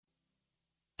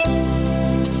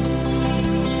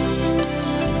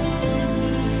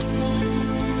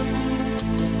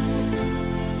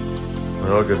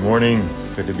Well, good morning.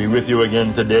 Good to be with you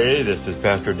again today. This is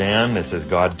Pastor Dan. This is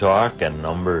God Talk and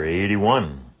number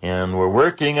 81. And we're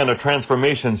working on a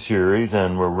transformation series,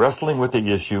 and we're wrestling with the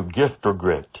issue, gift or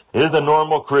grit. Is the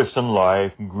normal Christian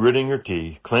life gritting your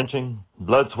teeth, clenching,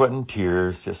 blood, sweat, and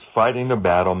tears, just fighting the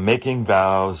battle, making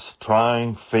vows,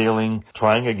 trying, failing,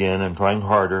 trying again, and trying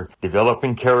harder,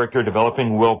 developing character,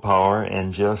 developing willpower,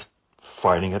 and just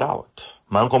fighting it out?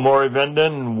 My Uncle Maury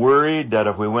Venden worried that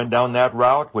if we went down that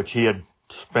route, which he had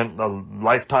spent a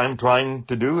lifetime trying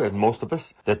to do, as most of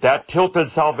us, that tilted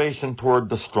salvation toward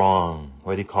the strong,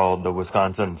 what he called the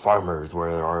Wisconsin farmers,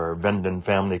 where our Venden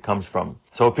family comes from.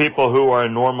 So people who are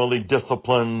normally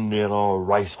disciplined,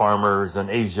 rice farmers in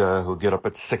Asia who get up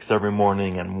at 6 every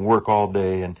morning and work all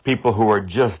day, and people who are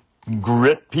just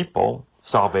grit people,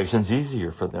 salvation's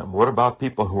easier for them. What about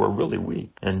people who are really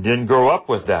weak and didn't grow up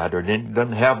with that or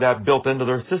didn't have that built into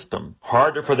their system?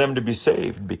 Harder for them to be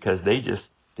saved because they just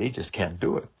can't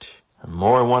do it. And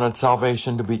Maury wanted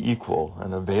salvation to be equal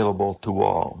and available to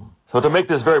all. So to make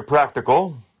this very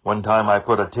practical, one time I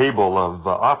put a table of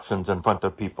options in front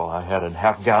of people. I had a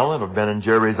half-gallon of Ben &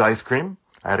 Jerry's ice cream.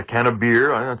 I had a can of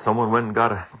beer. Someone went and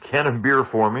got a can of beer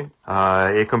for me.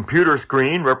 A computer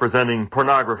screen representing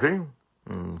pornography,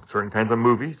 certain kinds of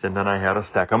movies, and then I had a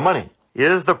stack of money.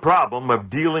 Is the problem of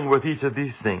dealing with each of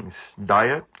these things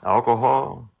diet,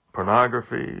 alcohol,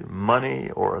 pornography, money,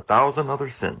 or 1,000 other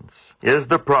sins? Is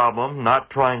the problem not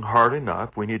trying hard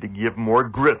enough? We need to give more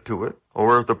grit to it.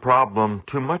 Or is the problem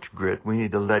too much grit? We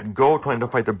need to let go trying to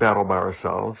fight the battle by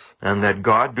ourselves and let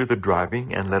God do the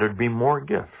driving and let it be more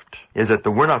gift. Is it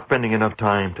that we're not spending enough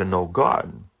time to know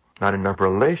God? Not enough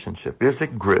relationship? Is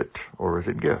it grit or is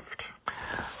it gift?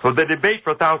 So the debate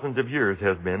for thousands of years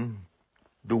has been,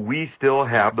 do we still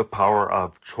have the power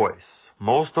of choice?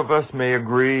 Most of us may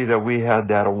agree that we had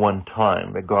that at one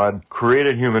time, that God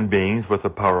created human beings with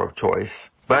the power of choice.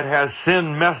 But has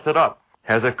sin messed it up?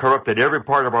 Has it corrupted every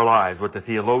part of our lives, what the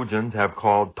theologians have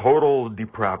called total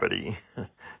depravity?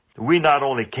 We not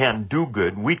only can't do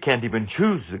good, we can't even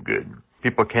choose the good.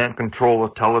 People can't control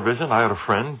a television. I had a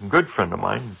friend, a good friend of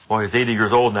mine. Well, he's 80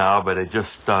 years old now, but he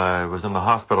just was in the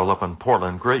hospital up in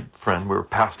Portland. Great friend. We were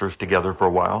pastors together for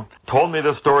a while. Told me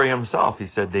the story himself. He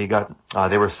said they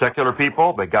were secular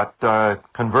people. They got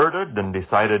converted and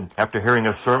decided, after hearing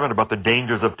a sermon about the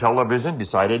dangers of television,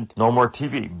 decided no more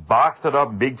TV. Boxed it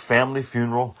up, big family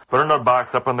funeral, put it in a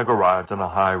box up in the garage on a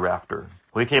high rafter.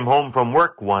 We came home from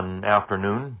work one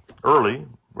afternoon, earlier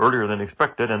than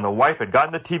expected, and the wife had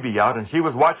gotten the TV out, and she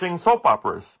was watching soap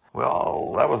operas.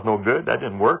 Well, that was no good. That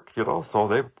didn't work, so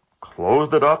they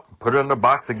closed it up, put it in the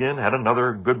box again, had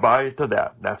another goodbye to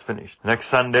that. That's finished. Next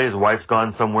Sunday, his wife's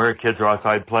gone somewhere, kids are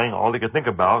outside playing. All he could think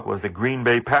about was the Green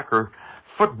Bay Packer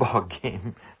football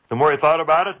game. The more he thought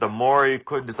about it, the more he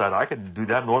could decide, I could do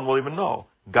that, no one will even know.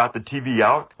 Got the TV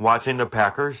out, watching the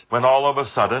Packers, when all of a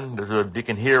sudden, you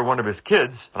can hear one of his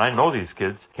kids, and I know these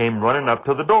kids, came running up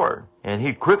to the door. And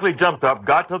he quickly jumped up,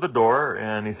 got to the door,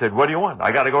 and he said, what do you want?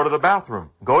 I got to go to the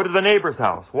bathroom. Go to the neighbor's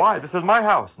house. Why? This is my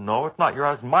house. No, it's not your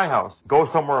house. It's my house. Go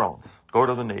somewhere else. Go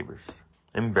to the neighbor's.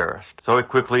 Embarrassed. So he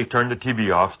quickly turned the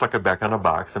TV off, stuck it back on a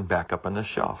box, and back up on the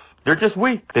shelf. They're just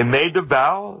weak. They made the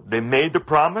vow. They made the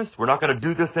promise. We're not going to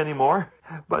do this anymore.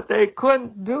 But they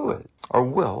couldn't do it. Our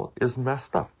will is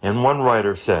messed up. And one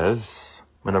writer says,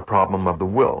 in A Problem of the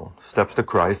Will, Steps to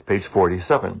Christ, page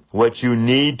 47, what you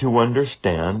need to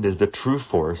understand is the true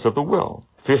force of the will.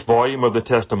 Fifth volume of the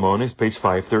Testimonies, page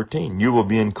 513. You will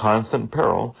be in constant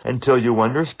peril until you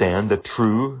understand the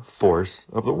true force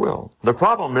of the will. The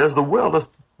problem is the will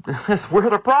is where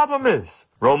the problem is.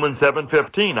 Romans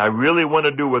 7:15, I really want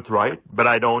to do what's right, but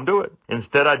I don't do it.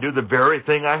 Instead, I do the very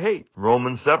thing I hate.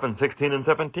 Romans 7:16 and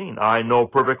 17, I know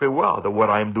perfectly well that what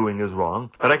I am doing is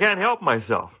wrong, but I can't help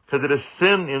myself, because it is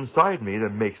sin inside me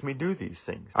that makes me do these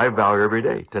things. I vow every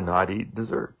day to not eat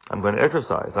dessert. I'm going to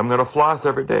exercise. I'm going to floss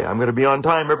every day. I'm going to be on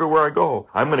time everywhere I go.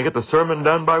 I'm going to get the sermon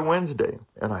done by Wednesday.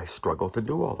 And I struggle to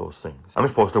do all those things. I'm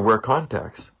supposed to wear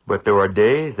contacts, but there are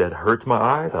days that hurts my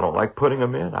eyes. I don't like putting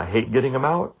them in. I hate getting them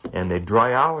out, and they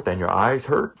dry out, and your eyes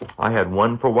hurt. I had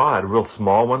one for a while. I had a real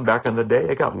small one back in the day.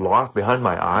 It got lost behind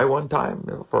my eye one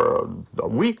time for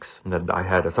weeks. And then I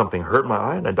had something hurt my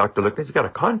eye, and the doctor looked at it. You got a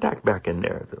contact back in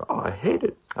there. I said, oh, I hate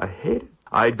it. I hate it.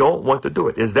 I don't want to do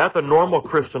it. Is that the normal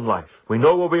Christian life? We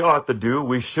know what we ought to do.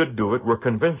 We should do it. We're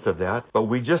convinced of that. But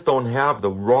we just don't have the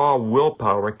raw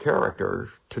willpower character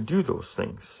to do those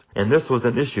things. And this was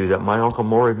an issue that my Uncle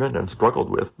Maury Venden struggled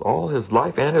with all his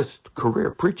life and his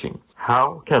career preaching.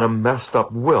 How can a messed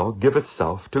up will give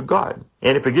itself to God?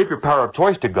 And if you give your power of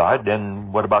choice to God,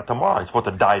 then what about tomorrow? You're supposed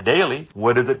to die daily.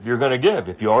 What is it you're going to give?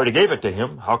 If you already gave it to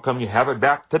him, how come you have it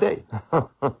back today?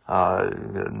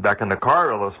 Back in the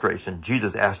car illustration,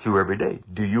 Jesus asked you every day,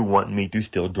 do you want me to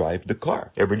still drive the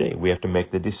car? Every day we have to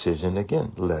make the decision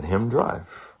again. Let him drive.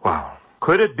 Wow.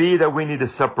 Could it be that we need to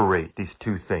separate these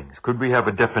two things? Could we have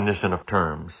a definition of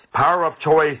terms? Power of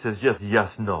choice is just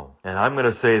yes, no. And I'm going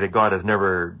to say that God that's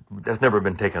never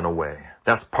been taken away.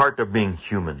 That's part of being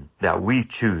human, that we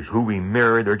choose who we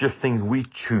marry. They're just things we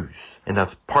choose. And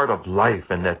that's part of life,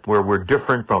 and that where we're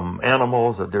different from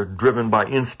animals, that they're driven by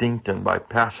instinct and by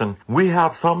passion. We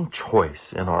have some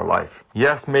choice in our life.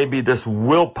 Yes, maybe this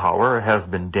willpower has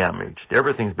been damaged.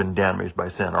 Everything's been damaged by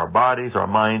sin. Our bodies, our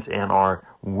minds, and our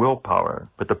willpower.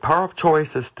 But the power of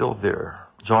choice is still there.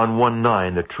 John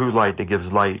 1:9, the true light that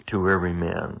gives light to every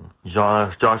man.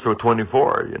 Joshua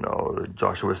 24,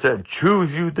 Joshua said,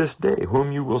 choose you this day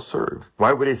whom you will serve.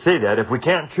 Why would he say that if we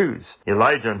can't choose?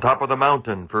 Elijah on top of the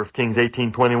mountain, 1 Kings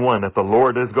 18:21, if the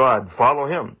Lord is God, follow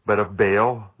him. But if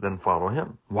Baal, then follow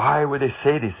him. Why would they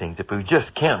say these things if we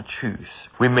just can't choose?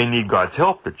 We may need God's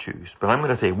help to choose, but I'm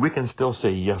going to say we can still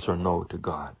say yes or no to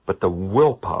God. But the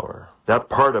willpower, that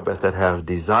part of us that has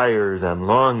desires and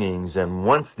longings and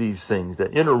wants these things,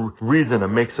 that inner reason that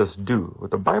makes us do,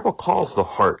 what the Bible calls the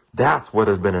heart, that's what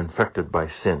has been infected by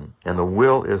sin. And the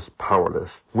will is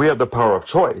powerless. We have the power of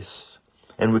choice,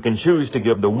 and we can choose to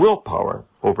give the willpower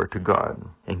over to God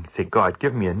and say, God,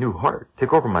 give me a new heart.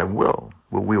 Take over my will.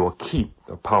 We will keep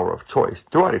the power of choice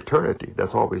throughout eternity.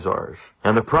 That's always ours.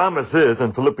 And the promise is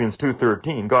in Philippians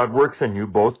 2:13, God works in you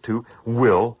both to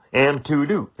will and to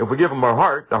do. If we give him our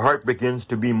heart, the heart begins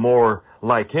to be more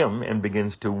like him and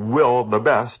begins to will the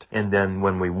best. And then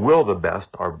when we will the best,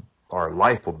 our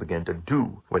life will begin to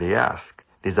do what he asks.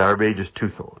 Desire of Ages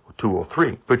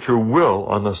 2:03. Put your will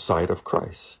on the side of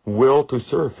Christ. Will to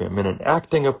serve him, and in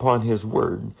acting upon his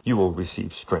word, you will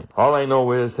receive strength. All I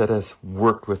know is that has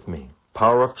worked with me.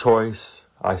 Power of choice,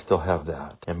 I still have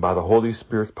that. And by the Holy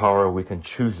Spirit's power, we can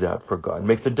choose that for God. It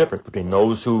makes the difference between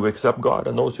those who accept God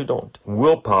and those who don't.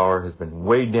 Willpower has been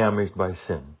way damaged by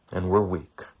sin, and we're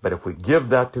weak. But if we give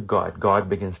that to God, God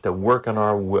begins to work on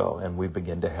our will, and we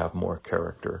begin to have more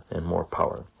character and more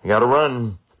power. You got to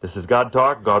run. This is God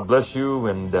Talk. God bless you,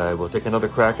 and we'll take another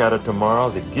crack at it tomorrow.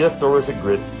 Is it gift or is it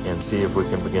grit? And see if we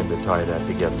can begin to tie that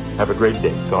together. Have a great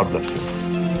day. God bless you.